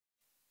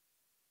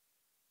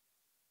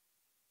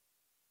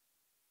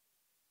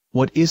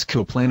What is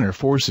coplanar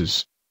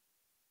forces?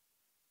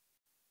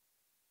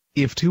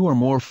 If two or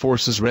more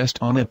forces rest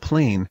on a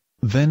plane,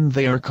 then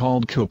they are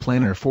called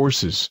coplanar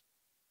forces.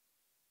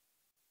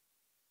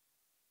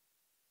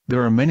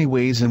 There are many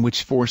ways in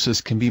which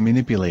forces can be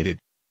manipulated.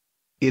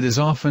 It is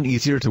often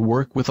easier to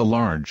work with a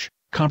large,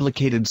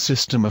 complicated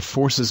system of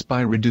forces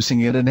by reducing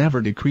it an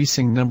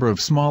ever-decreasing number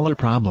of smaller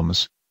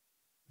problems.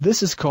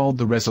 This is called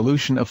the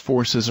resolution of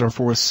forces or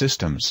force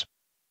systems.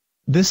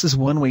 This is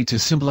one way to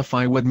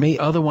simplify what may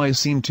otherwise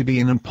seem to be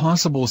an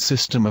impossible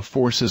system of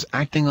forces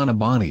acting on a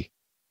body.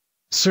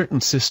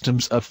 Certain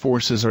systems of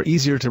forces are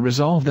easier to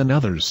resolve than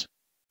others.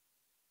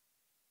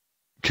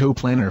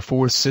 Coplanar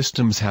force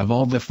systems have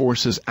all the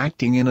forces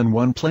acting in on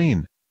one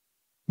plane.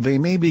 They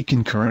may be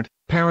concurrent,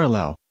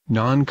 parallel,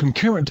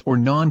 non-concurrent or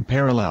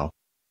non-parallel.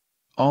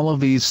 All of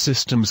these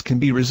systems can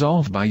be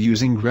resolved by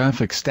using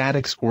graphic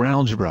statics or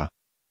algebra.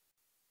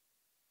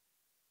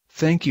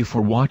 Thank you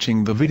for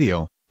watching the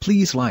video.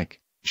 Please like,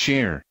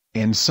 share,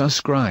 and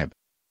subscribe.